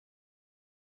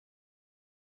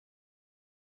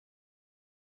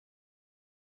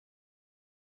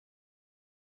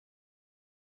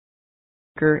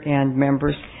Speaker and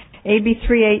members. AB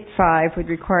 385 would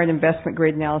require an investment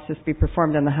grade analysis be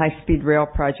performed on the high-speed rail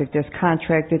project as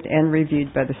contracted and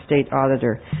reviewed by the state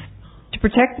auditor. To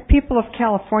protect the people of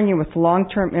California with a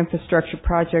long-term infrastructure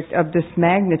project of this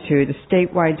magnitude, a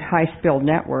statewide high-speed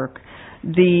network,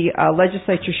 the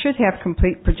legislature should have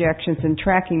complete projections and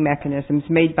tracking mechanisms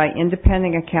made by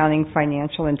independent accounting,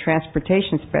 financial, and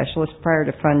transportation specialists prior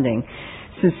to funding.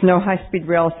 Since no high-speed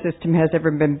rail system has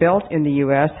ever been built in the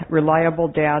U.S., reliable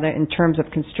data in terms of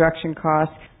construction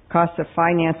costs, costs of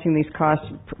financing these costs,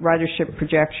 ridership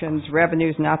projections,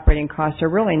 revenues, and operating costs are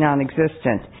really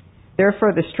non-existent.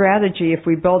 Therefore, the strategy, if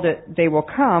we build it, they will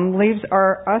come, leaves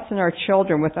us and our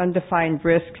children with undefined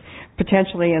risk,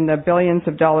 potentially in the billions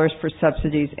of dollars for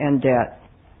subsidies and debt.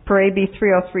 Per AB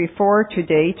 3034, to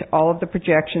date, all of the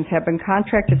projections have been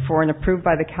contracted for and approved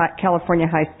by the California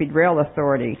High-Speed Rail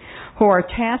Authority, who are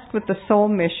tasked with the sole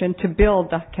mission to build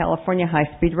the California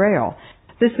High-Speed Rail.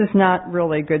 This is not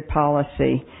really good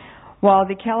policy. While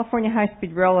the California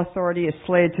High-Speed Rail Authority is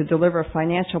slated to deliver a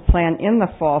financial plan in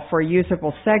the fall for a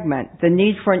usable segment, the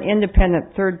need for an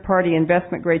independent third-party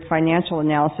investment-grade financial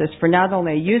analysis for not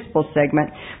only a usable segment,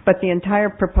 but the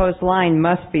entire proposed line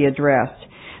must be addressed.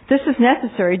 This is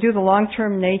necessary due to the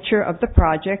long-term nature of the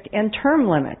project and term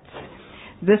limits.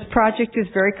 This project is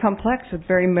very complex with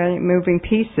very many moving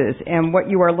pieces, and what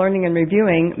you are learning and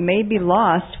reviewing may be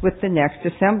lost with the next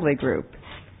assembly group.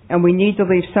 And we need to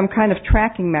leave some kind of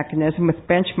tracking mechanism with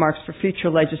benchmarks for future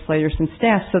legislators and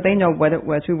staff so they know what it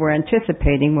was we were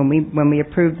anticipating when we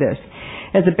approved this.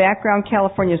 As a background,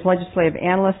 California's Legislative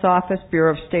Analyst's Office,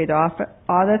 Bureau of State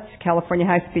Audits, California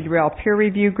High-Speed Rail Peer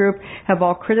Review Group have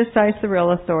all criticized the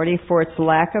Rail Authority for its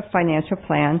lack of financial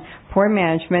plan, poor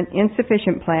management,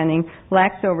 insufficient planning,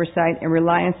 lax oversight, and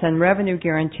reliance on revenue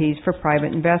guarantees for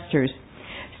private investors.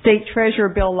 State Treasurer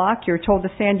Bill Lockyer told the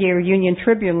San Diego Union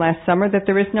Tribune last summer that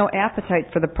there is no appetite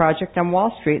for the project on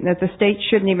Wall Street and that the state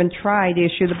shouldn't even try to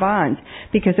issue the bonds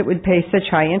because it would pay such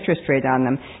high interest rate on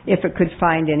them if it could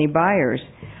find any buyers.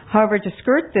 However, to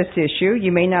skirt this issue,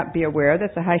 you may not be aware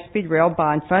that the high-speed rail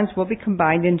bond funds will be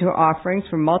combined into offerings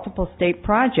from multiple state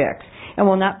projects and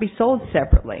will not be sold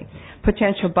separately.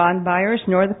 Potential bond buyers,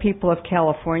 nor the people of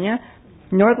California,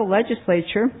 nor the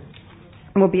legislature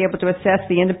will be able to assess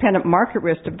the independent market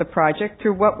risk of the project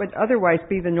through what would otherwise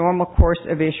be the normal course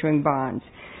of issuing bonds.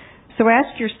 So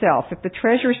ask yourself, if the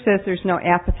Treasurer says there's no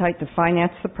appetite to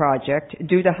finance the project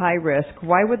due to high risk,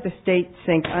 why would the state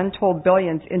sink untold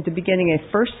billions into beginning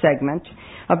a first segment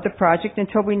of the project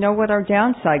until we know what our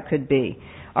downside could be?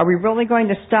 Are we really going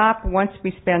to stop once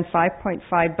we spend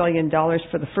 $5.5 billion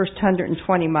for the first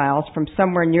 120 miles from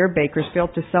somewhere near Bakersfield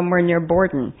to somewhere near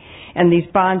Borden? And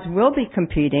these bonds will be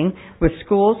competing with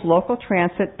schools, local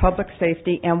transit, public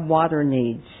safety, and water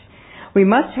needs. We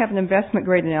must have an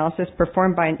investment-grade analysis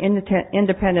performed by an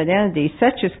independent entity,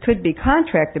 such as could be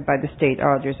contracted by the State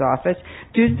Auditor's Office,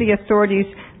 due to the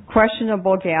authority's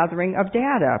questionable gathering of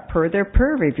data per their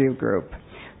peer review group.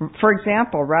 For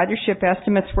example, ridership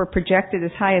estimates were projected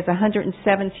as high as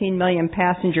 117 million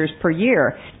passengers per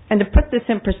year. And to put this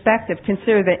in perspective,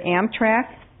 consider that Amtrak,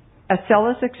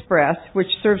 Acela's Express, which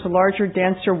serves a larger,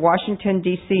 denser Washington,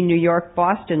 D.C., New York,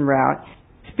 Boston route,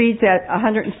 speeds at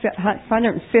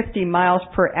 150 miles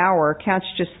per hour, counts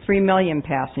just 3 million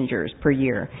passengers per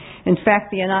year. In fact,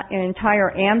 the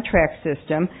entire Amtrak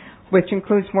system, which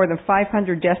includes more than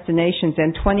 500 destinations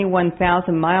and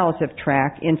 21,000 miles of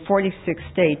track in 46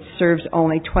 states, serves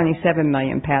only 27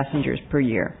 million passengers per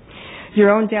year.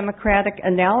 Your own democratic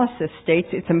analysis states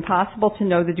it's impossible to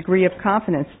know the degree of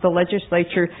confidence the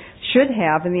legislature should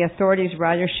have in the authority's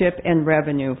ridership and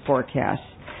revenue forecasts.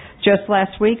 Just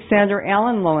last week, Senator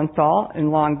Alan Lowenthal in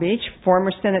Long Beach,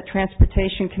 former Senate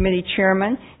Transportation Committee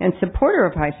chairman and supporter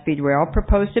of high-speed rail,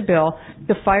 proposed a bill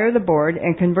to fire the board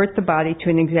and convert the body to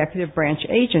an executive branch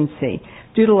agency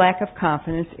due to lack of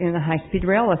confidence in the high-speed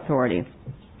rail authority.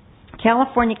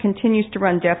 California continues to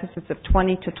run deficits of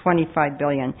 20 to 25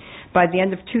 billion. By the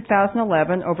end of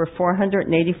 2011, over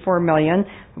 484 million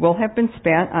will have been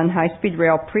spent on high-speed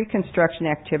rail pre-construction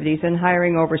activities and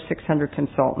hiring over 600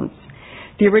 consultants.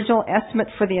 The original estimate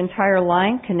for the entire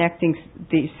line connecting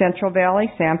the Central Valley,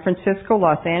 San Francisco,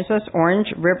 Los Angeles, Orange,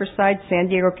 Riverside, San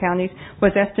Diego counties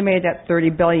was estimated at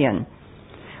 $30 billion.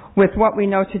 With what we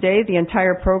know today, the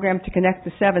entire program to connect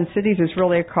the 7 cities is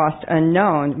really a cost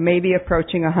unknown, maybe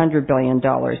approaching $100 billion.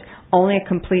 Only a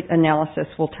complete analysis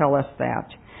will tell us that.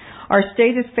 Our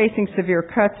state is facing severe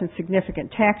cuts and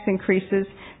significant tax increases.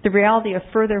 The reality of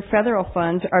further federal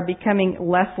funds are becoming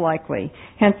less likely.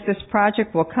 Hence, this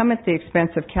project will come at the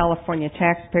expense of California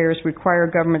taxpayers, require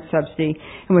government subsidy,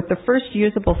 and with the first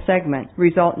usable segment,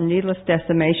 result in needless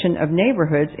decimation of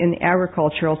neighborhoods in the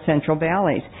agricultural Central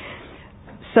Valleys.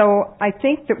 So I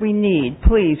think that we need,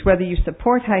 please, whether you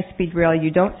support high-speed rail,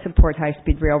 you don't support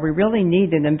high-speed rail, we really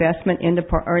need an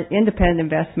independent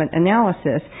investment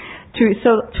analysis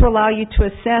to allow you to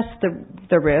assess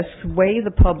the risks, weigh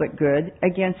the public good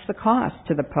against the cost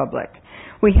to the public.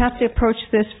 We have to approach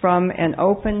this from an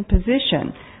open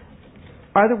position.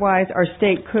 Otherwise, our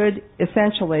state could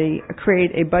essentially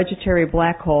create a budgetary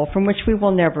black hole from which we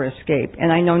will never escape.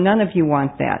 And I know none of you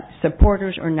want that,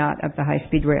 supporters or not of the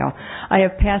high-speed rail. I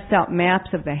have passed out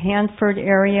maps of the Hanford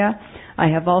area. I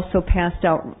have also passed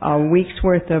out a week's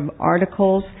worth of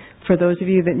articles for those of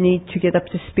you that need to get up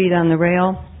to speed on the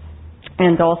rail,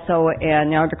 and also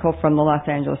an article from the Los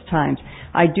Angeles Times.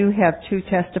 I do have two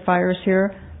testifiers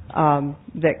here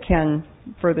that can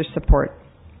further support.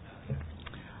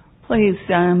 Please,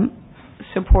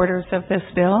 supporters of this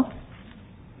bill,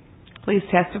 please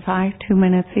testify, 2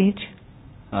 minutes each.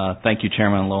 Thank you,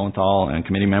 Chairman Lowenthal and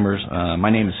committee members. My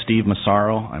name is Steve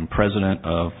Massaro. I'm president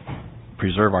of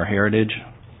Preserve Our Heritage.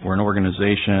 We're an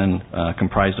organization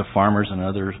comprised of farmers and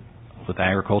others with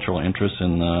agricultural interests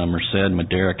in the Merced,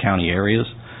 Madera County areas.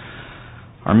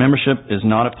 Our membership is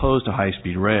not opposed to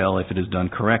high-speed rail if it is done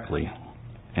correctly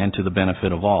and to the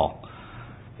benefit of all.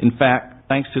 In fact,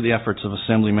 thanks to the efforts of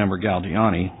Assemblymember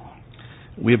Galgiani,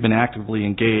 we have been actively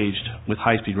engaged with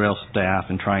high-speed rail staff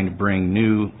in trying to bring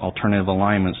new alternative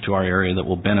alignments to our area that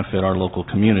will benefit our local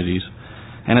communities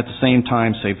and at the same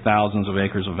time save thousands of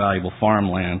acres of valuable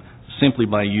farmland simply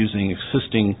by using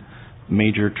existing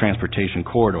major transportation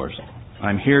corridors.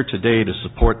 I'm here today to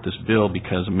support this bill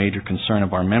because a major concern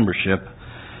of our membership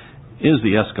is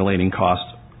the escalating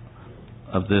cost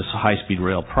of this high-speed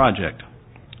rail project.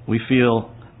 We feel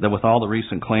that with all the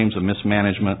recent claims of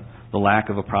mismanagement, the lack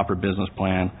of a proper business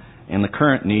plan, and the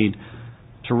current need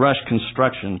to rush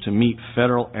construction to meet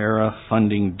federal-era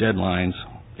funding deadlines,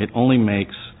 it only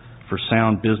makes for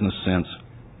sound business sense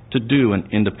to do an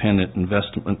independent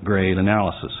investment-grade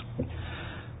analysis.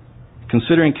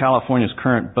 Considering California's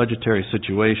current budgetary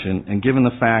situation, and given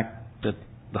the fact that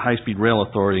the High-Speed Rail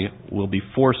Authority will be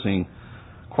forcing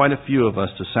quite a few of us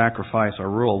to sacrifice our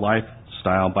rural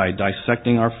lifestyle by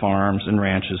dissecting our farms and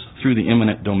ranches through the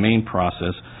eminent domain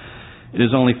process, it is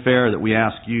only fair that we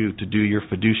ask you to do your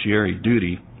fiduciary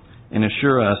duty and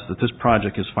assure us that this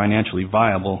project is financially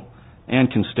viable and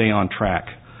can stay on track.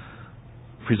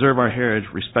 Preserve Our Heritage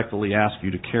respectfully ask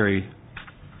you to carry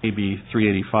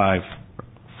AB-385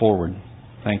 forward.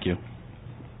 Thank you.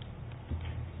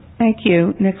 Thank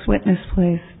you. Next witness,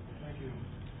 please.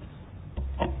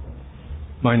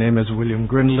 My name is William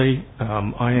Grindley.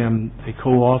 I am a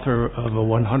co-author of a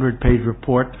 100-page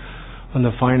report on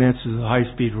the finances of the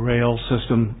high-speed rail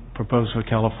system proposed for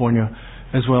California,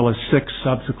 as well as 6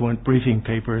 subsequent briefing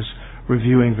papers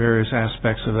reviewing various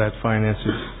aspects of that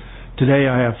finances. Today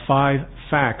I have 5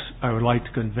 facts I would like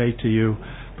to convey to you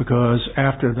because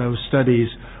after those studies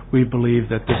we believe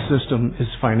that the system is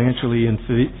financially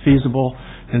infeasible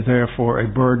and therefore a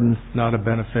burden, not a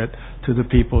benefit, to the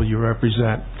people you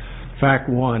represent. Fact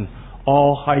 1,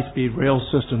 all high-speed rail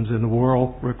systems in the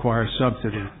world require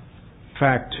subsidy.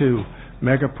 Fact 2,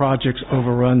 mega projects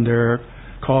overrun their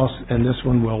costs, and this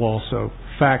one will also.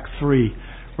 Fact 3,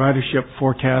 ridership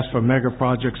forecasts for mega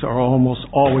projects are almost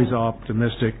always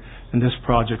optimistic, and this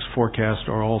project's forecasts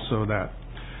are also that.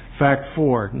 Fact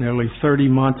 4, nearly 30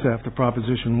 months after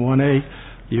Proposition 1A,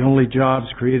 the only jobs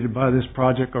created by this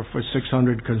project are for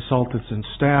 600 consultants and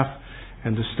staff,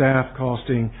 and the staff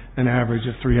costing an average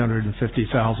of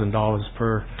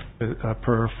 $350,000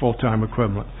 per full-time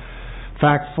equivalent.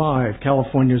 Fact 5,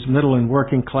 California's middle and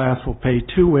working class will pay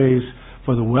 2 ways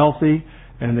for the wealthy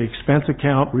and the expense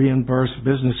account reimbursed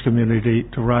business community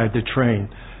to ride the train.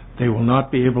 They will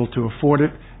not be able to afford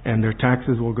it, and their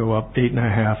taxes will go up 8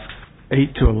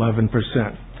 to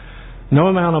 11%. No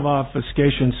amount of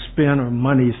obfuscation, spin, or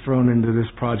money thrown into this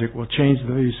project will change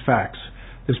these facts.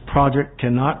 This project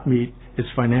cannot meet its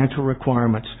financial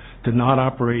requirements to not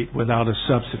operate without a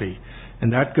subsidy.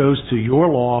 And that goes to your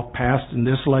law passed in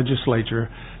this legislature,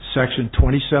 Section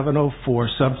 2704,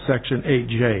 subsection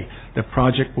 8J. The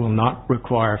project will not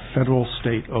require federal,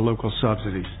 state, or local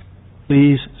subsidies.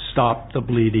 Please stop the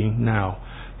bleeding now.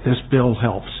 This bill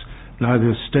helps.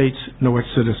 Neither states nor its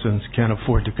citizens can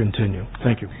afford to continue.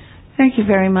 Thank you. Thank you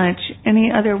very much. Any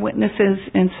other witnesses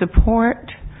in support?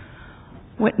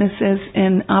 Witnesses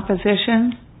in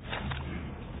opposition?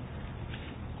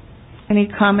 Any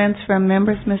comments from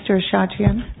members? Mr.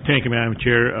 Ashajian? Thank you, Madam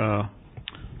Chair.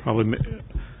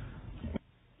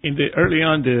 Early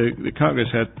on, the Congress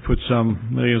had put some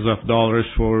millions of dollars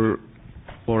for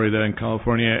Florida and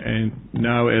California, and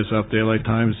now, as of the LA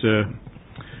Times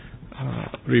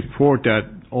report that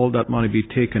all that money be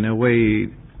taken away,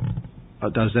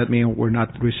 does that mean we're not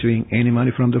receiving any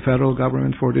money from the federal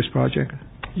government for this project?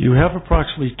 You have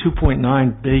approximately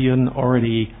 $2.9 billion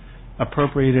already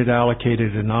appropriated,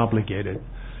 allocated, and obligated.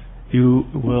 You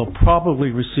will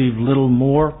probably receive little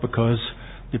more because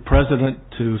the President,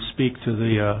 to speak to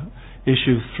the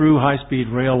issue, threw high-speed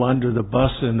rail under the bus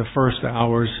in the first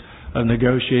hours of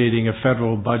negotiating a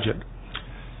federal budget.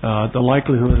 The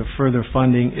likelihood of further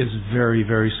funding is very,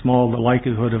 very small. The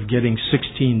likelihood of getting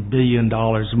 $16 billion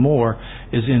more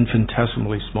is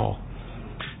infinitesimally small.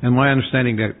 And my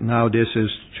understanding that now this is,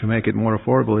 to make it more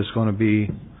affordable, is going to be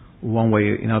one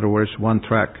way, in other words, one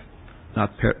track,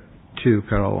 not two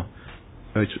parallel.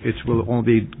 It will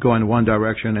only be going one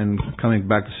direction and coming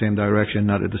back the same direction,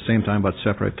 not at the same time, but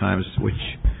separate times, which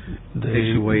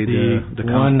takes away the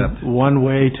concept. One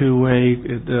way, two way,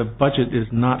 the budget is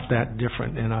not that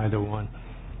different in either one.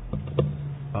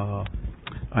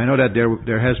 I know that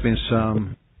there has been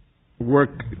some work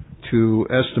to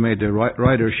estimate the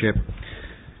ridership.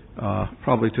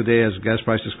 Probably today, as gas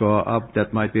prices go up,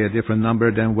 that might be a different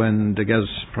number than when the gas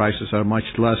prices are much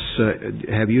less.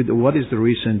 What is the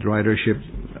recent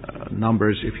ridership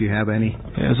numbers, if you have any?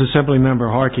 As Assembly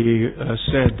Member Harkey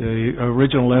said, the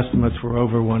original estimates were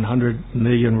over 100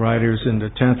 million riders in the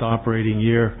 10th operating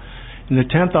year. In the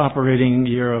 10th operating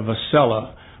year of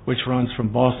Acela, which runs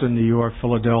from Boston, New York,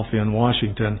 Philadelphia, and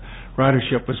Washington,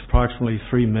 ridership was approximately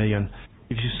 3 million.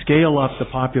 If you scale up the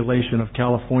population of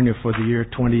California for the year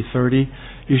 2030,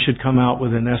 you should come out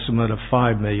with an estimate of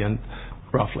 5 million,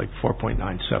 roughly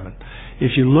 4.97.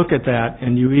 If you look at that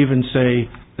and you even say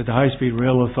that the High-Speed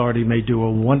Rail Authority may do a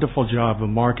wonderful job of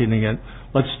marketing it,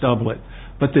 let's double it.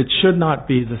 But it should not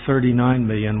be the 39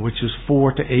 million, which is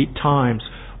 4 to 8 times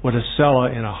what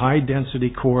Acela in a high-density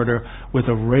corridor with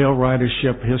a rail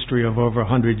ridership history of over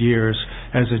 100 years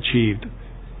has achieved.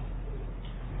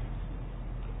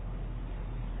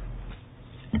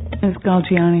 Ms.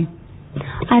 Galgiani.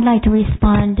 I'd like to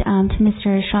respond to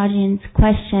Mr. Ashajian's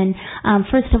question.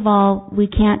 First of all, we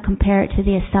can't compare it to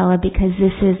the Acela because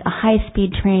this is a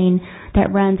high-speed train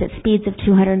that runs at speeds of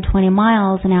 220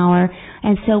 miles an hour,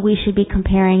 and so we should be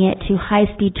comparing it to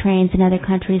high-speed trains in other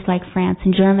countries like France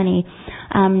and Germany.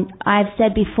 I've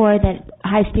said before that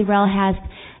high-speed rail has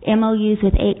MOUs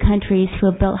with 8 countries who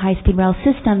have built high-speed rail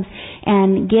systems,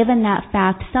 and given that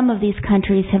fact, some of these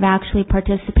countries have actually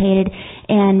participated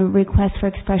in requests for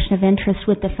expression of interest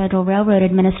with the Federal Railroad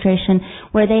Administration,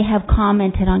 where they have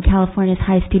commented on California's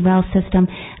high-speed rail system.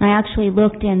 And I actually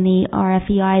looked in the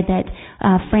RFEI that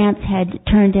France had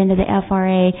turned into the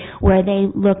FRA, where they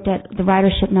looked at the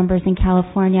ridership numbers in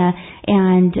California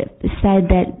and said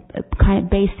that kind of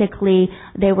basically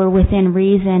they were within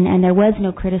reason and there was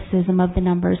no criticism of the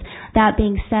numbers. That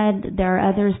being said, there are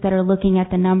others that are looking at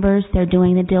the numbers. They're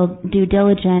doing the due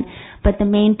diligence. But the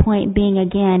main point being,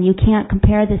 again, you can't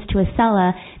compare this to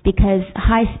Acela because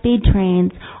high-speed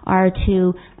trains are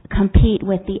to compete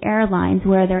with the airlines,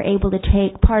 where they're able to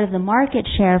take part of the market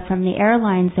share from the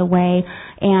airlines away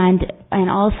and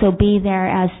also be there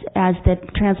as the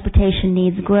transportation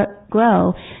needs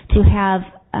grow to have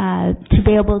to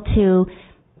be able to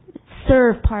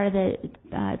serve part of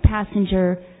the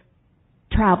passenger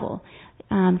travel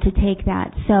to take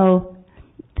that. So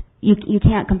you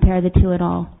can't compare the two at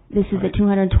all. This is a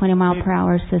 220 mile per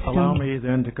hour system. Allow me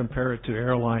then to compare it to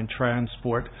airline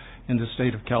transport in the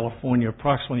state of California.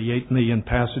 Approximately 8 million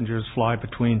passengers fly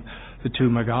between the two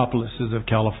megapolises of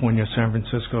California, San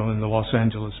Francisco and the Los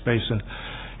Angeles basin.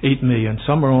 8 million.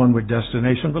 Some are onward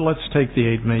destination, but let's take the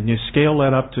 8 million. You scale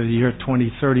that up to the year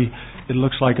 2030, it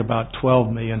looks like about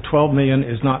 12 million. 12 million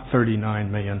is not 39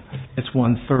 million. It's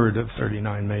 1/3 of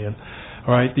 39 million.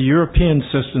 All right, the European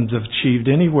systems have achieved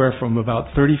anywhere from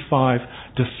about 35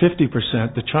 to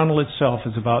 50%. The channel itself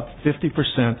is about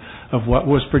 50% of what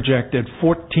was projected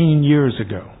 14 years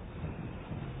ago.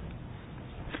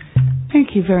 Thank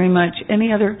you very much.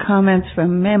 Any other comments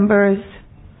from members?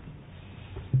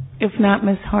 If not,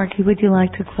 Ms. Harkey, would you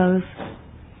like to close?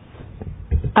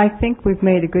 I think we've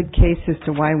made a good case as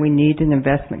to why we need an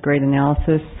investment grade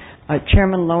analysis.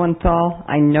 Chairman Lowenthal,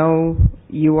 I know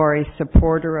you are a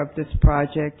supporter of this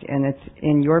project, and it's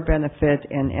in your benefit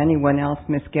and anyone else,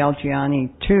 Ms. Galgiani,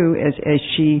 too, as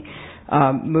she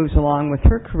moves along with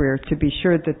her career, to be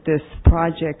sure that this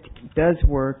project does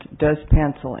work, does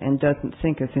pencil, and doesn't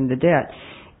sink us into debt.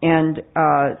 And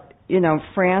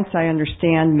France, I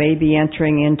understand, may be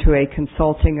entering into a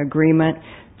consulting agreement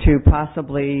to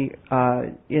possibly,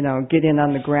 get in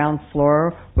on the ground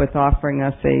floor with offering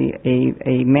us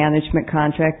a management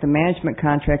contract. The management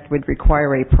contract would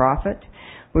require a profit.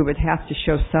 We would have to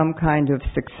show some kind of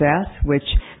success, which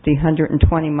the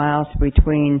 120 miles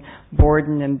between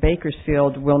Borden and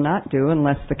Bakersfield will not do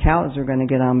unless the cows are going to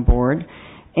get on board.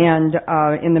 And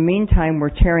in the meantime, we're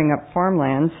tearing up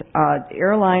farmlands.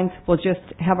 Airlines will just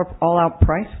have an all-out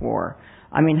price war.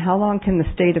 I mean, how long can the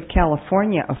state of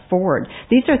California afford?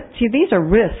 These are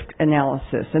risk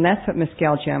analysis, and that's what Ms.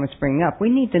 Galgian was bringing up. We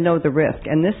need to know the risk,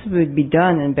 and this would be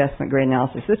done in investment grade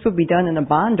analysis. This would be done in a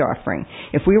bond offering.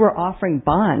 If we were offering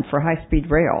bond for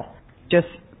high-speed rail, just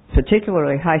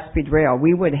particularly high-speed rail,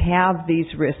 we would have these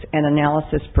risks and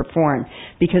analysis performed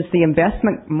because the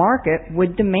investment market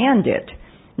would demand it.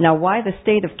 Now, why the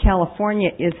state of California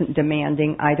isn't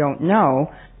demanding, I don't know,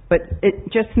 but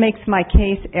it just makes my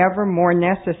case ever more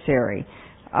necessary.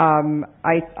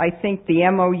 I think the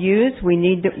MOUs,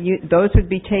 those would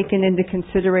be taken into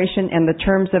consideration, and the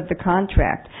terms of the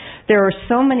contract. There are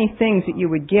so many things that you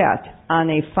would get on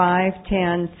a 5,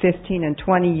 10, 15, and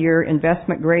 20-year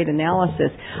investment grade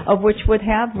analysis, of which would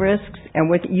have risks,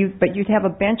 but you'd have a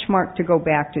benchmark to go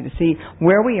back to see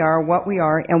where we are, what we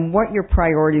are, and what your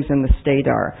priorities in the state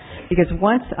are. Because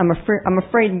I'm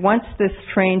afraid once this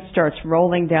train starts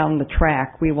rolling down the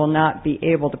track, we will not be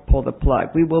able to pull the plug.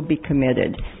 We will be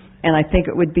committed. And I think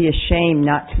it would be a shame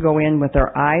not to go in with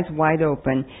our eyes wide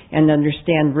open and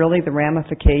understand really the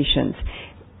ramifications.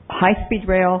 High-speed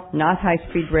rail, not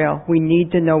high-speed rail, we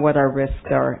need to know what our risks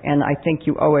are, and I think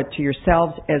you owe it to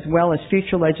yourselves as well as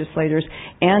future legislators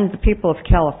and the people of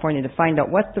California to find out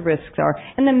what the risks are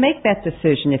and then make that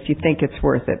decision if you think it's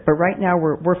worth it. But right now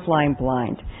we're flying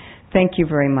blind. Thank you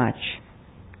very much.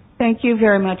 Thank you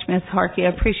very much, Ms. Harkey. I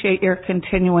appreciate your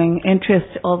continuing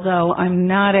interest, although I'm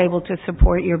not able to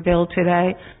support your bill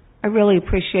today. I really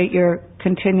appreciate your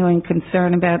continuing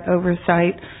concern about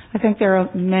oversight. I think there are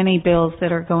many bills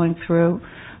that are going through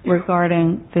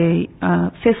regarding the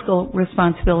fiscal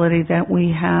responsibility that we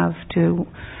have to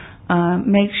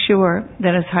make sure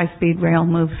that as high-speed rail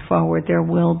moves forward, there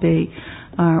will be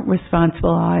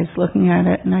responsible eyes looking at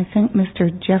it. And I think Mr.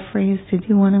 Jeffries, did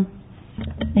you want to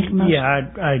make a motion? Yeah,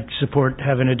 I'd support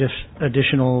having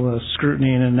additional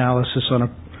scrutiny and analysis on a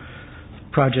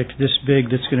project this big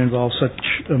that's going to involve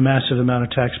such a massive amount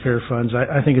of taxpayer funds.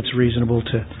 I think it's reasonable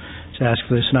to ask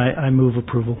for this, and I move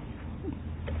approval.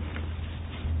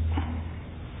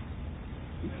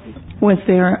 Was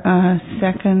there a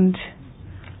second?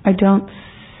 I don't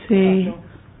see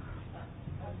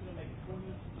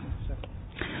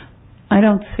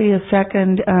a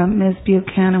second. Ms.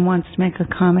 Buchanan wants to make a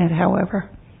comment, however.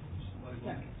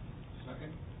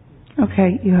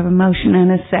 Okay, you have a motion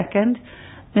and a second.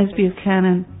 Ms.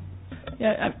 Buchanan.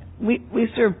 Yeah, we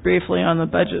served briefly on the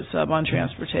budget sub on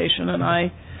transportation, and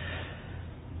I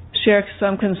share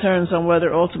some concerns on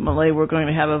whether ultimately we're going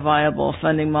to have a viable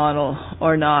funding model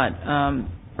or not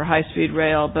for high-speed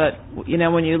rail. But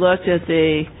when you looked at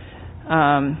the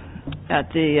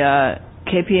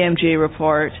KPMG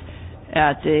report,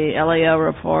 at the LAO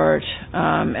report,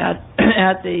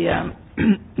 at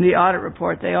the audit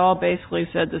report, they all basically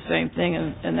said the same thing,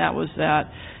 and that was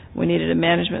that we needed a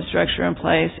management structure in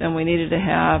place, and we needed to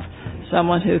have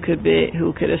someone who could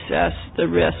assess the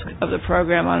risk of the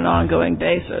program on an ongoing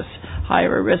basis,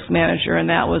 hire a risk manager, and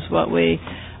that was what we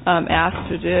asked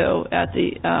to do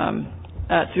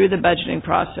through the budgeting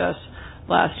process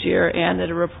last year, and that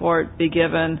a report be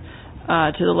given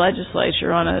to the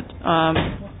legislature on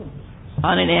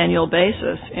an annual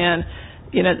basis. And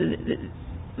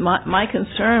my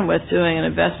concern with doing an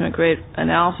investment grade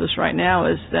analysis right now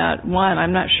is that, one,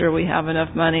 I'm not sure we have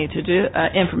enough money to do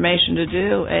information to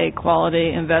do a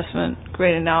quality investment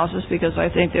grade analysis, because I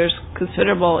think there's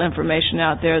considerable information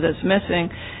out there that's missing.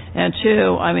 And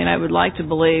two, I would like to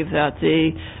believe that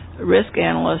the risk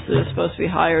analyst that is supposed to be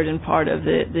hired in part of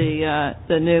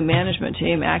the new management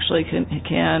team actually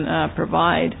can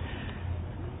provide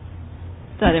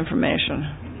that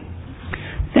information.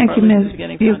 Thank you, Ms.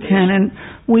 Buchanan.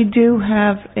 We do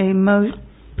have a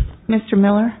Mr.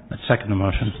 Miller? I second the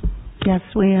motion. Yes,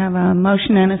 we have a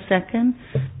motion and a second.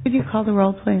 Could you call the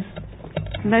roll, please?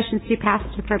 Motion to pass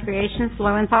appropriations.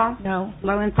 Lowenthal? No.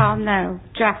 Lowenthal, no.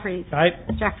 Jeffries? Aye.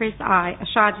 Jeffries, aye.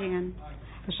 Ashajian?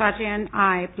 Ashajian,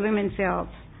 aye. Blumenfield?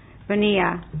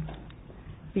 Bonilla?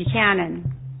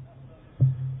 Buchanan?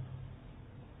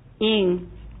 Ng?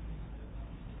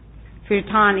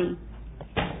 Frutani?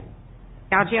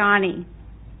 Galgiani?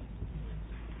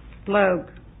 Logue?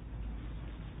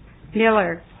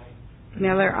 Miller?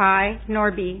 Miller, aye.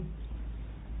 Norby?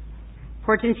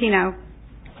 Portantino.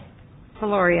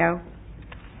 Valorio.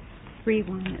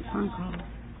 3-1, it's on call.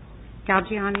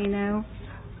 Galgiani, no.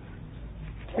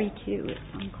 3-2, it's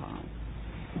on call.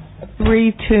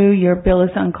 3-2, your bill is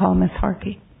on call, Ms.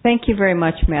 Harkey. Thank you very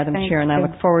much, Madam Thank Chair, and I you.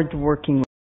 look forward to working with